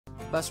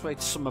best way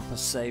to sum up a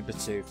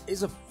Sabertooth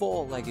is a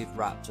four-legged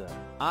raptor.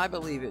 I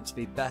believe it to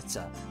be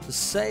better. The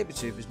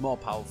Sabertooth is more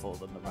powerful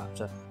than the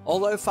raptor.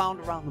 Although found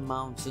around the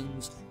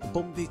mountains, the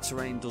bumpy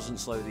terrain doesn't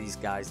slow these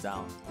guys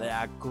down. They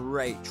are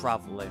great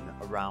travelling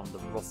around the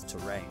rough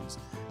terrains,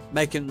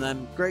 making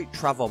them great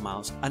travel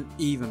mounts and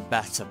even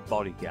better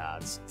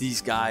bodyguards.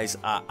 These guys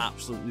are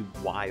absolutely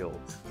wild.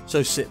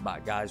 So sit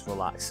back guys,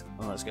 relax,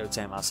 and let's go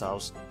tame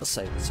ourselves a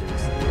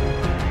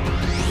Sabertooth.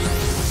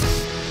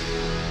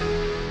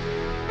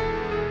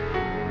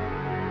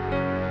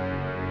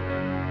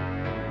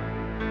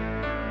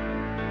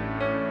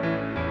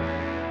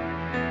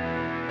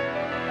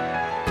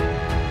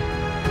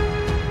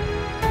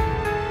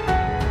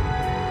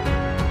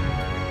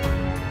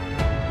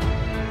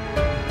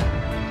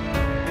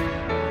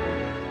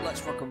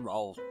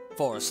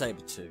 For a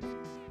Sabertooth,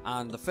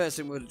 and the first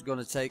thing we're going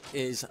to take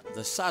is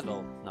the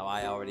saddle. Now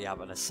I already have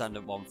an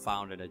ascendant one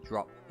found in a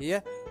drop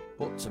here,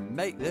 but to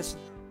make this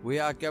we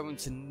are going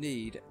to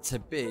need to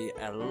be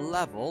a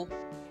level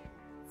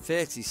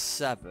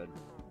 37.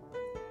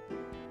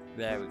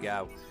 There we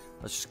go,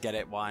 let's just get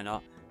it, why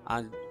not?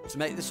 And to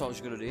make this, all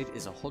you're going to need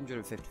is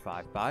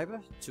 155 fibre,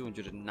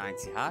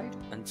 290 hide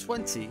and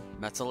 20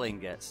 metal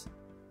ingots.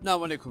 Now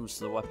when it comes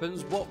to the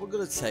weapons, what we're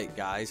going to take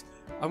guys,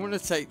 I'm going to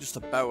take just a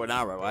bow and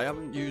arrow. I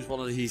haven't used one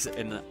of these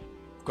in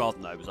God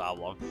knows how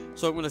long,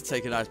 so I'm going to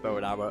take a nice bow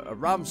and arrow. A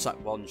ramsack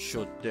one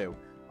should do.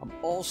 I'm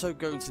also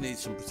going to need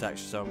some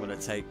protection, so I'm going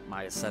to take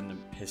my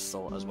ascendant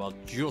pistol as well,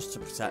 just to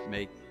protect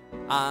me.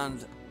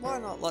 And why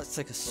not, let's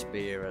take a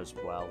spear as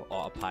well,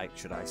 or a pike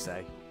should I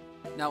say.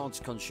 Now on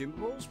to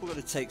consumables, we're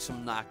going to take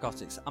some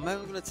narcotics. I'm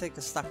only going to take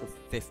a stack of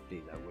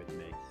 50 though with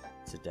me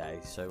today,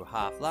 so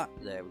half that,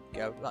 there we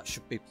go, that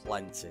should be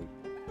plenty.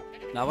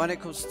 Now when it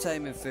comes to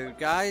taming food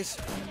guys,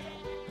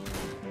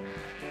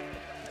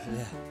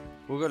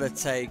 we're going to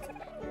take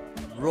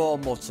raw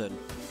mutton,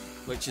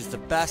 which is the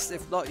best.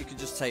 If not, you can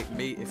just take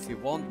meat if you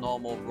want,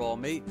 normal raw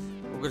meat.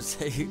 We're going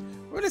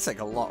to take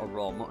a lot of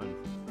raw mutton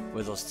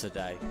with us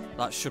today.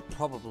 That should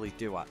probably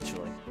do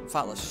actually. In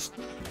fact, let's just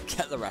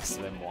get the rest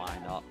of him, why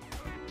not?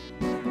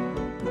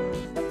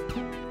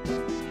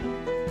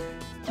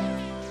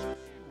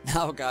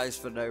 Now guys,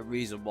 for no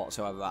reason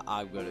whatsoever,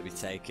 I'm going to be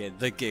taking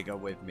the Giga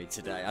with me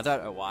today. I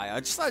don't know why,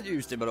 I just hadn't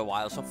used him in a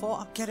while, so I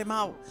thought I'd get him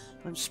out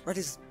and spread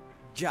his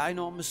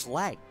ginormous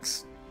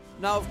legs.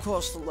 Now of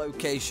course the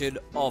location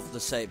of the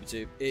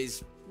Sabertooth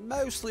is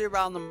mostly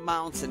around the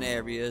mountain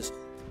areas,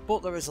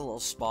 but there is a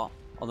little spot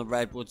on the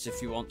redwoods if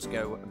you want to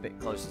go a bit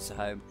closer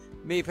to home.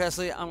 Me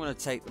personally, I'm going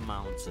to take the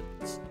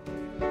mountains.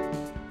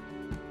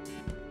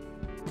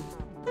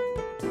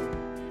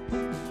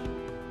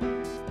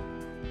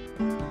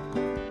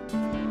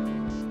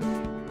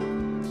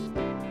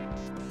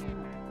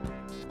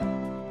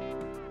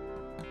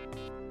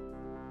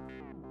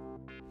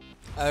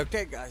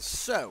 Okay guys,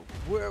 so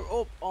we're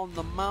up on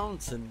the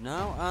mountain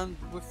now and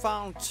we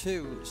found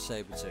two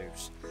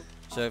Sabertooths.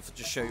 So if I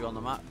just show you on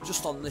the map,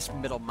 just on this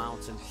middle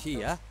mountain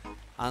here,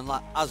 and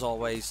like as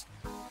always,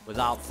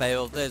 without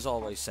fail, there's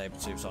always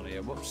Sabertooths on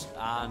here, whoops,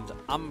 and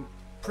I'm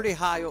pretty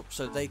high up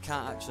so they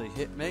can't actually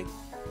hit me,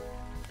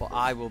 but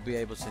I will be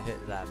able to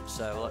hit them.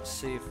 So let's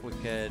see if we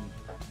can...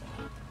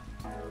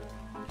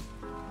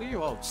 Will you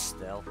hold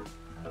still?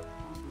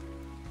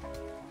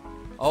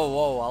 Oh,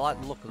 whoa, I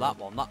like the look of that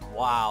one.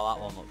 Wow,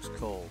 that one looks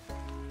cool.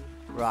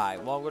 Right,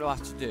 what we're going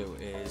to have to do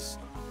is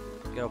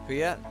get up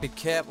here. Be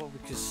careful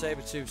because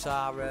Sabertooths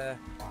are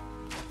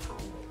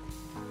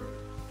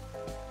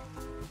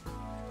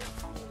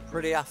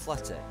pretty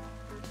athletic.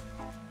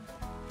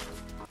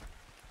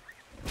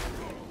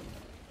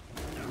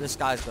 This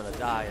guy's going to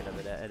die in a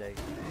minute, isn't he?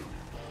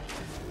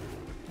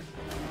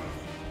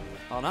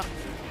 Oh, no.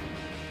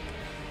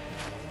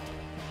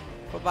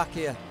 Put back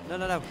here. No,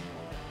 no, no.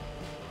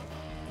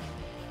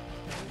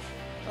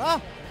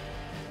 Ah!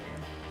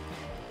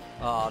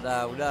 Oh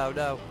no, no,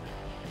 no.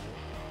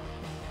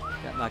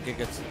 Get my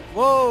Giga to...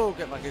 Whoa!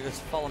 Get my Giga to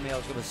follow me, I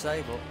was going to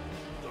say, but...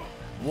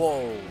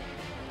 Whoa!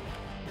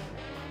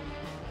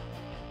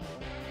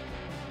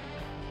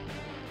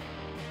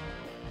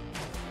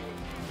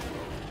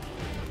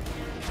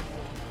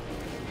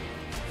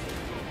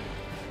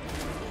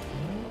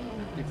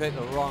 You picked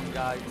the wrong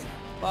guy.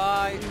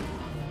 Bye!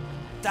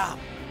 Damn!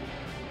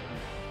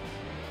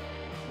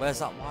 Where's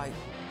that white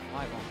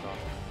one gone?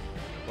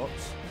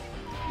 Whoops.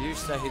 You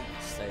stay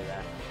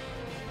there.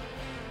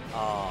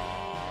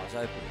 Oh, it's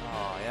open.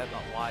 Oh, yeah,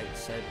 that white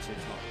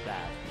Sabertooth's not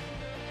dead.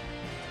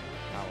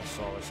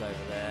 Allosaurus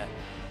over there.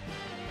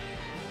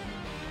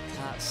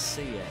 Can't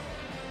see it.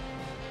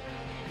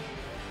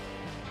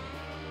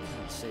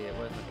 Can't see it.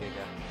 Where's the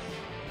Giga?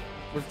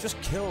 We've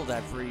just killed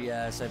every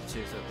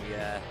Sabertooth that we...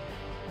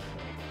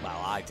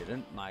 Well, I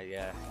didn't. My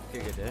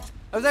Giga did.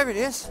 Oh, there it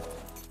is.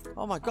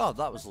 Oh my god,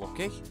 that was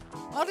lucky.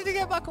 How did he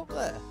get back up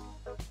there?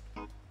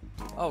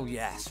 Oh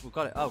yes, we've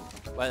got it. Oh,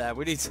 wait there,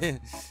 we need to...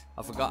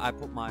 I forgot I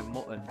put my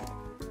mutton.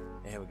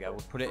 Here we go,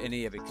 we'll put it in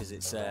here because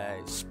it's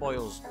it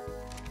spoils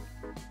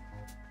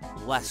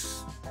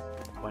less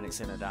when it's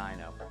in a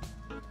dino.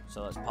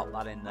 So let's pop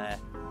that in there.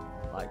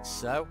 like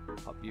so.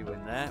 Pop you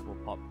in there. We'll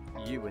pop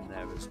you in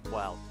there as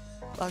well.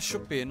 That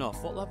should be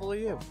enough. What level are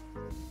you?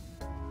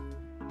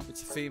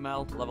 It's a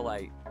female, level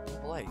 8.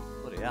 Level 8?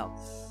 Bloody hell.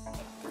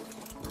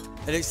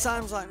 And it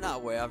sounds like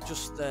that way I've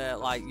just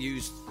like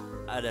used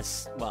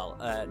not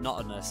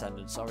an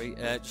ascendant, sorry,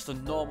 just a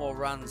normal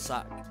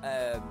ransack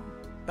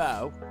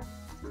bow,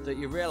 that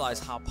you realise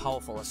how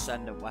powerful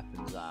ascendant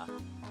weapons are.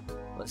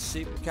 Let's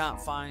see if we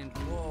can't find...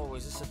 Whoa,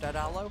 is this a dead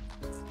aloe?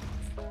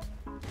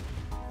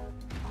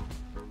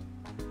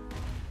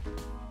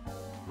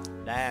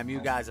 Damn, you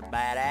guys are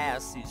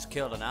badass. You just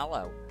killed an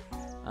aloe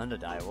and a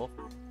direwolf.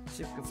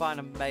 See if we can find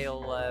a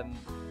male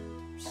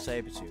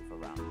Sabertooth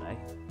around, eh?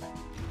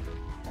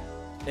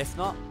 If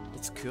not,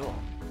 it's cool.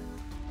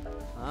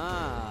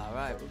 Ah,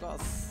 right. We've got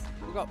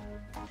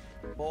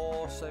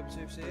 4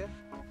 Sabertooths here.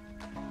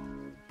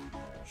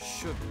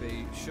 Should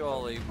be,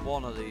 surely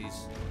one of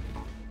these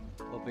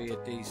will be a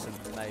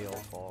decent male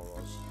for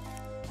us.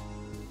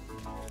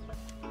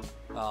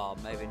 Oh,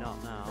 maybe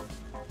not now.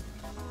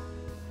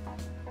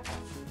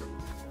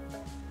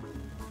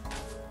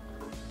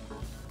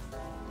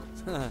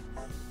 I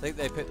think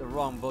they picked the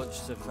wrong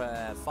bunch to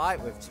fight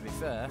with, to be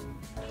fair.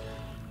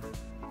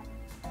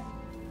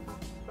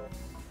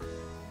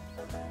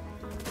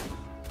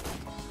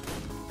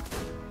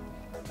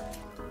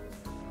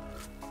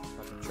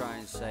 I can try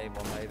and save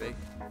one, maybe.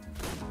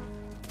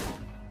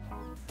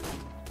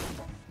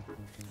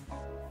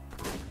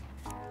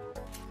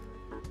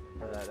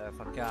 I don't know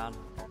if I can.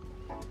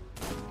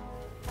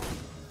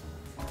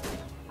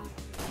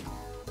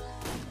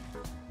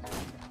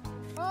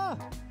 Ah!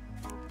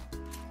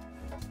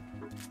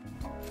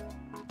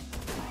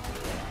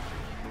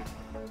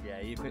 Yeah,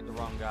 you picked the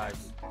wrong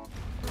guys.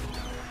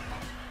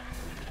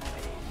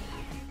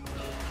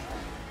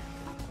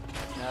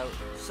 No,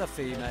 it's a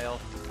female.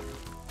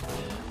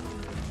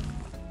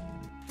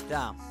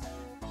 Damn.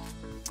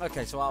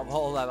 Okay, so out of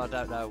all them, I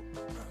don't know.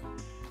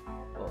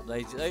 But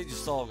they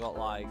just all got,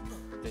 like,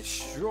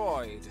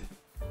 destroyed.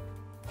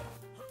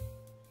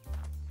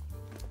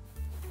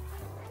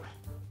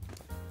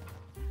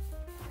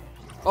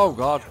 Oh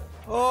god.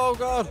 Oh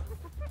god.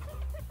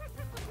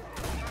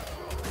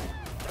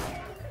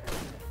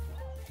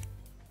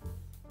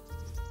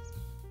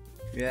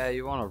 Yeah,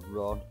 you want to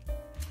run.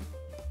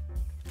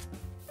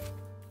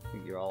 I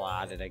think you're all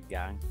out of the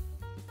gang.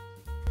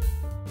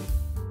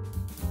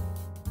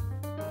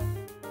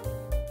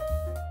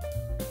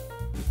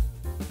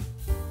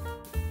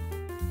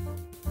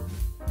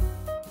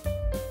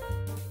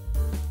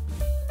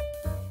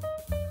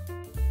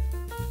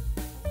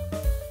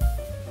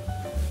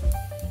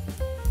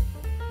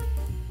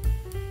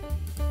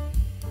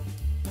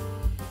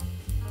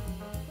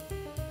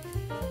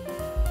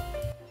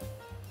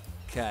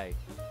 Okay.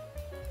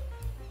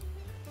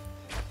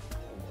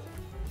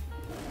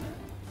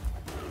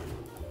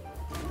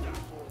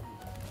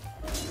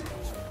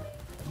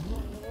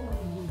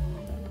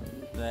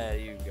 There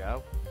you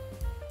go.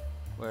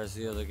 Where's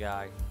the other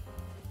guy?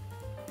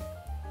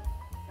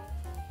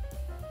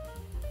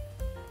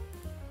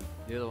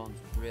 The other one's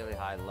really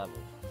high level.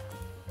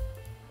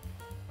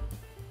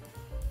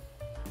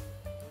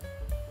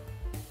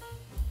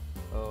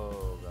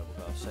 Oh, we've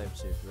got a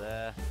Sabertooth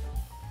there.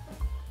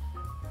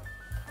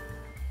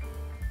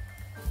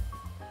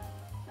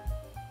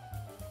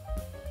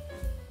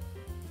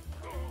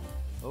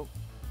 Oh.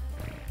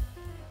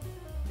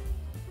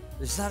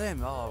 Is that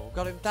him? Oh, we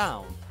got him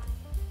down.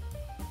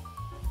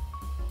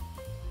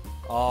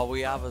 Oh,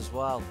 we have as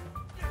well.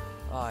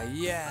 Oh,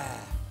 yeah.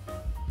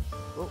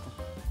 Oh,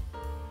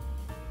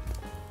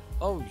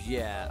 oh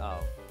yeah.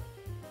 Oh.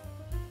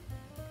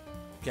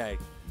 Okay.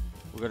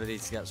 We're going to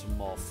need to get some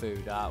more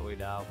food, aren't we,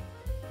 now?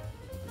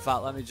 In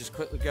fact, let me just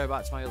quickly go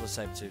back to my other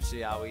Sabertooth,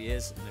 see how he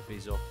is, and if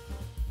he's up.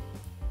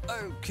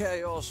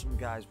 Okay, awesome,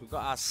 guys. We've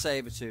got our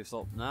Sabertooth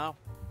up now.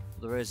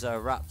 There is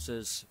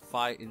raptors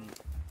fighting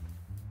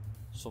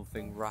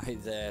something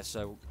right there,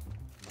 so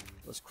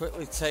let's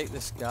quickly take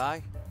this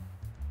guy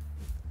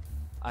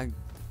and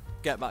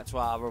get back to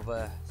our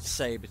other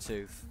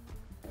Sabertooth.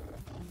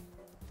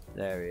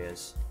 There he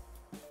is.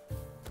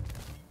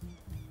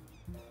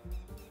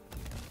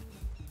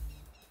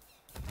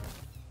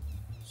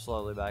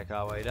 Slowly make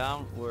our way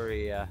down. We're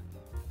here.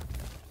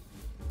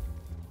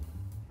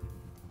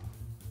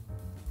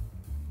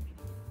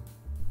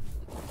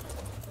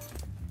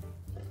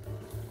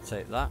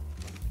 Take that.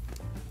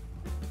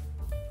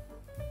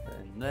 Put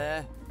in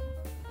there.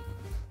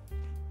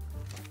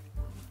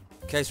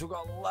 Okay, so we've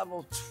got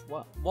level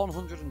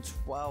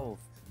 112.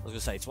 I was going to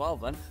say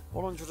 12 then.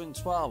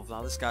 112.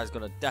 Now this guy's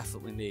going to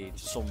definitely need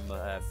some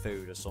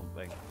food or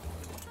something.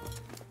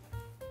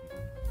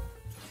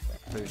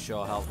 Food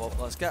sure help up.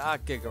 Let's get our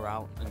Giga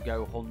out and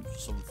go hunt for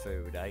some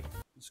food, eh?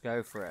 Let's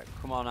go for it.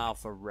 Come on,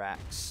 Alpha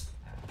Rex.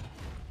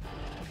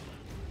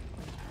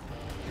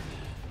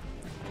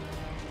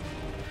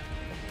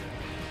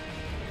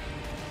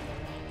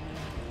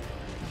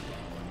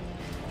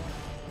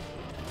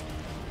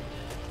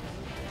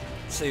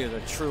 See who the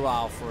true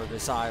alpha of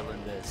this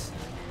island is.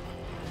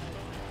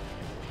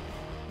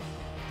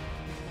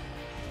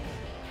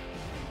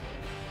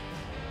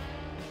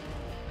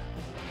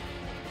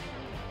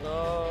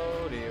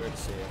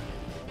 this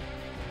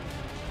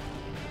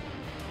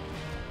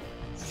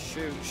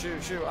here. Shoot,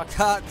 shoot, shoot. I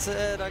can't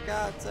turn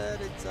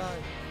in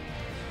time.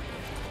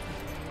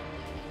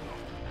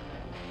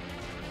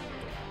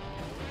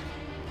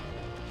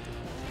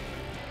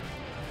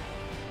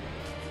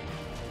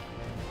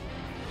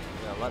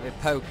 Yeah, let me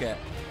poke it.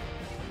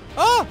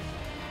 Oh!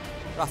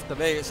 It's after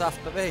me, it's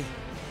after me.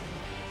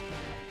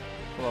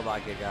 Come on, my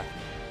Giga.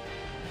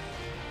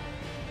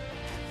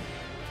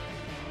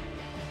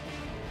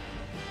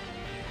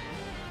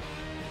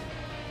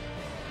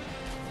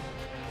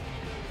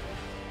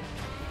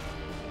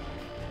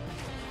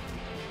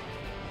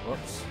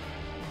 Whoops.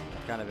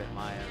 I kind of hit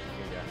my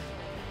Giga.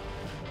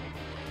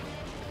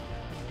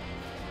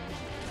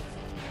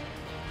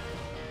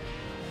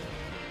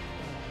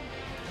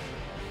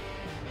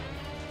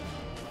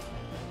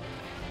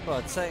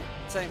 Well,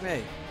 take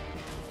me.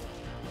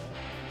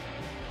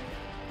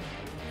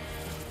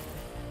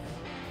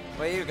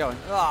 Where are you going?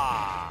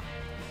 Ah!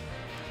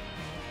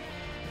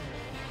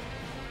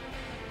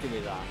 Give me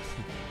that.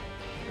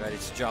 Ready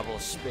to javel a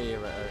spear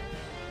at her.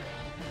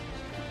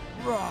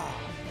 Rah!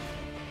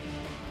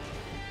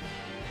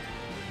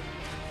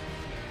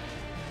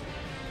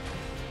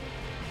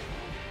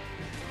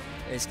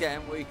 It's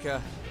getting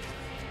weaker.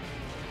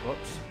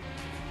 Whoops.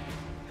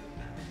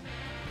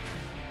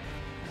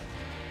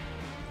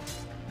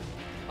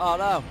 Oh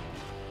no!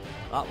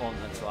 That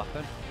wasn't meant to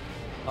happen.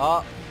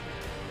 Oh!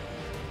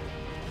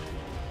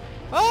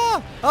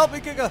 Ah! Help me,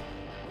 Giga!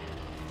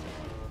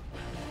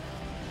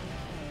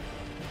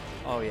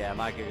 Oh yeah,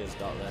 my Giga's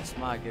got this.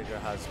 My Giga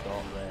has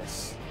got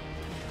this.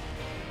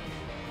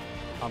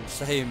 I'm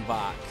staying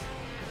back.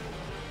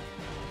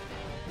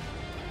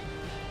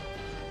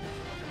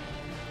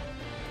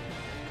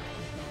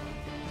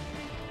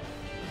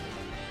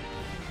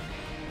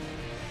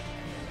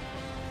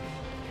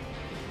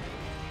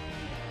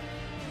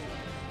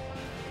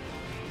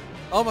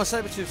 Oh, my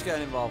Sabertooth's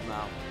getting involved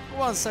now.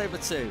 Go on,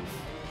 Sabertooth.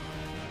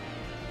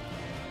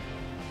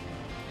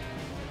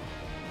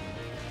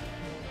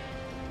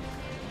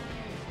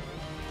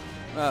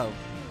 Oh.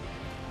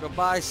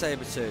 Goodbye,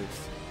 Sabertooth.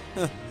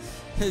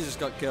 He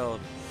just got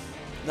killed.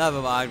 Never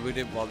mind, we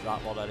didn't want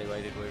that one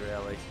anyway, did we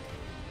really?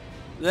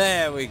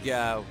 There we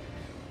go.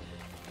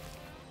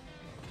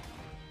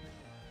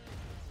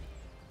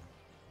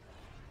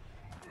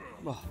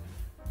 Oh,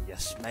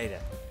 yes, made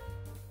it.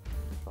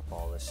 Pop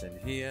all this in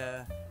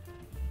here.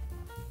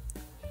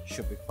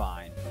 Should be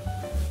fine.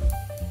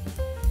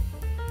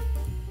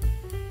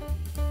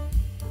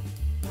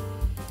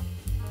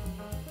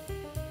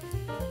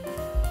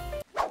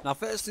 Now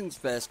first things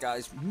first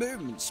guys,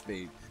 movement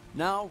speed.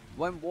 Now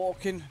when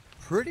walking,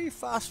 pretty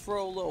fast for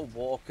a little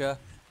walker,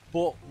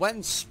 but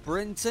when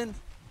sprinting,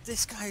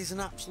 this guy is an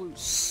absolute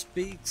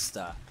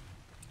speedster.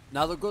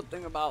 Now the good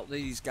thing about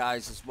these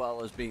guys as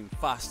well as being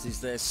fast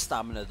is their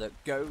stamina that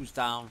goes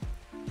down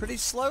pretty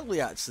slowly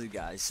actually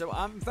guys. So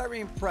I'm very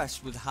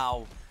impressed with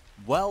how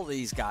well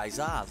these guys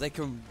are. They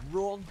can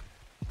run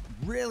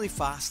really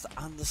fast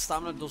and the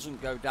stamina doesn't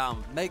go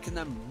down, making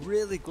them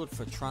really good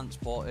for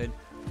transporting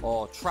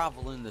or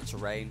traveling the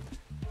terrain.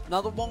 Now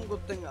the one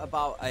good thing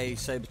about a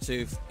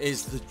Sabertooth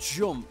is the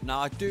jump. Now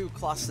I do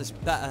class this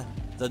better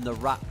than the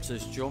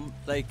Raptors jump.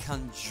 They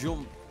can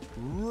jump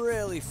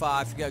really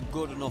far if you get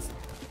good enough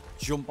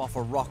jump off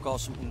a rock or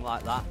something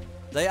like that.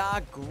 They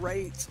are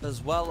great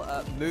as well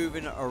at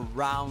moving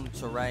around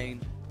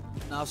terrain.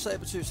 Now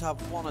Sabertooths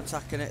have one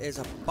attack and it is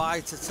a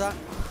bite attack,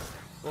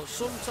 but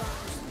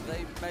sometimes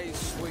they may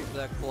sweep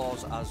their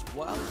claws as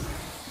well.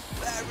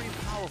 Very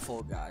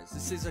powerful guys.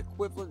 This is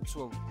equivalent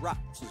to a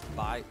raptor's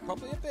bite,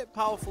 probably a bit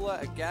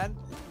powerfuler again.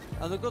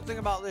 And the good thing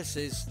about this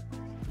is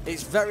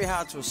it's very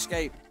hard to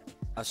escape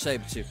a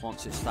Sabertooth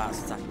once it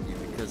starts attacking you,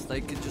 because they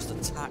can just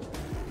attack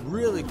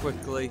really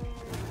quickly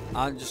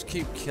and just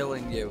keep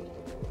killing you.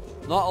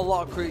 Not a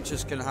lot of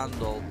creatures can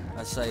handle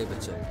a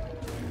Sabertooth.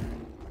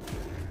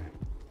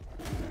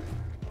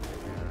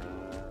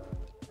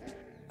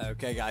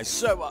 Okay guys,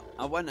 so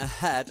I went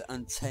ahead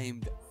and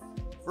tamed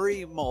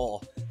 3 more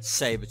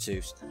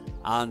Sabertooths,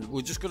 and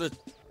we're just going to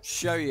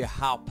show you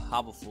how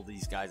powerful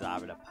these guys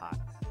are in a pack.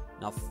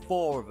 Now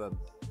 4 of them,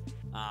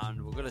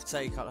 and we're going to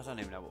take on, I don't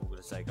even know what we're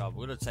going to take on,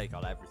 we're going to take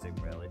on everything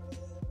really.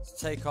 Let's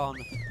take on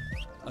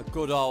a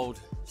good old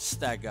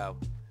Stego.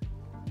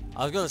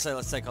 I was going to say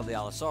let's take on the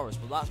Allosaurus,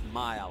 but that's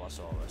my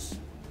Allosaurus.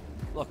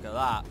 Look at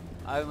that,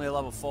 only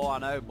level 4 I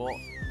know, but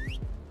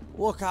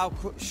look how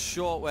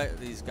short weight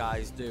these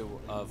guys do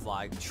of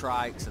like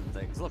trikes and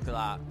things. Look at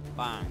that,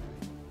 bang.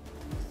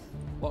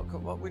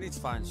 What we need to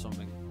find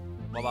something.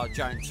 What about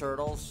giant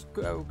turtles?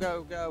 Go,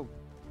 go, go.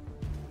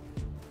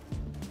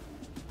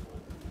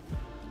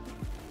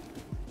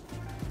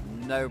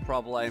 No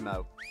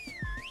problemo.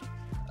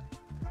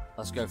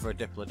 Let's go for a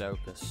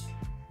Diplodocus.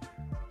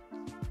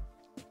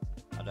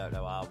 I don't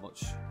know how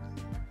much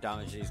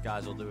damage these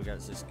guys will do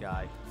against this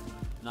guy.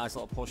 Nice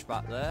little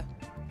pushback there.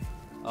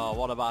 Oh,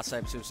 one of our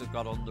Sabertooths have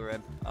got under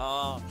him.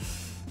 Oh,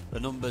 the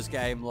numbers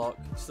game, look.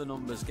 It's the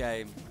numbers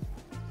game.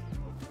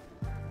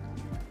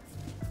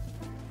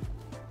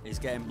 He's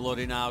getting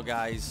bloody now,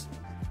 guys.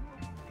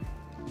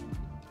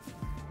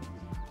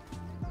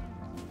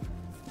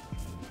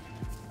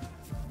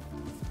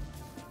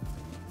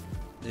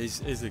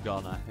 He's a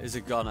goner. He's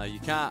a goner. You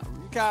can't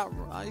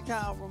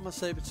outrun my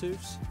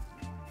Sabertooths.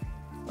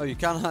 Oh, you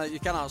can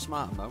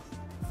outsmart them though.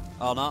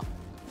 Or not?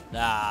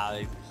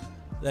 Nah,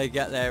 they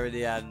get there in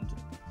the end.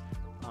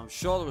 I'm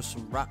sure there was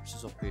some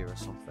raptors up here or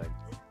something.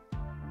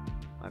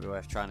 Might be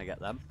worth trying to get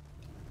them.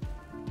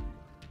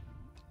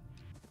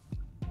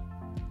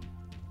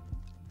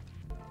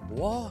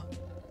 What?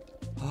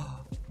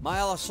 My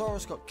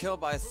Allosaurus got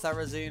killed by a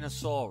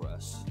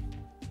Therizinosaurus.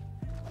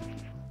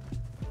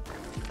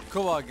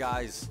 Come on,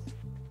 guys.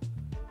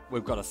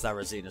 We've got a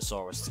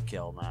Therizinosaurus to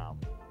kill now.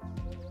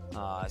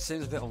 It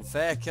seems a bit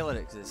unfair killing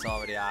it because it's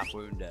already half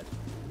wounded.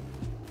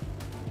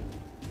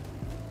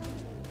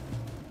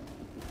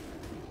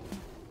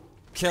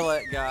 Kill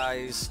it,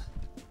 guys.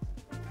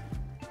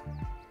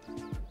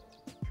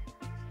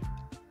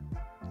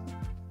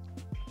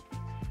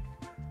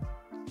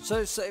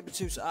 So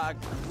Sabertooths are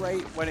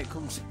great when it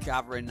comes to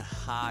gathering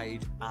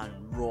hide and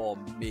raw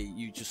meat.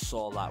 You just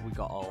saw that. We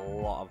got a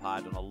lot of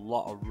hide and a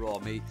lot of raw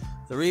meat.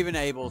 They're even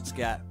able to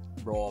get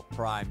raw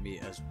prime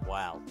meat as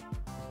well.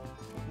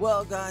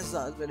 Well guys,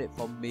 that has been it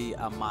from me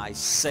and my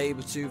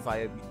Sabertooth.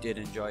 I hope you did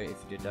enjoy it.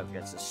 If you did, don't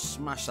forget to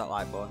smash that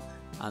like button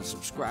and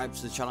subscribe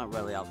to the channel. It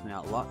really helps me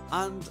out a lot.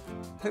 And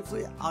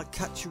hopefully I'll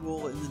catch you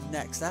all in the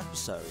next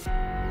episode.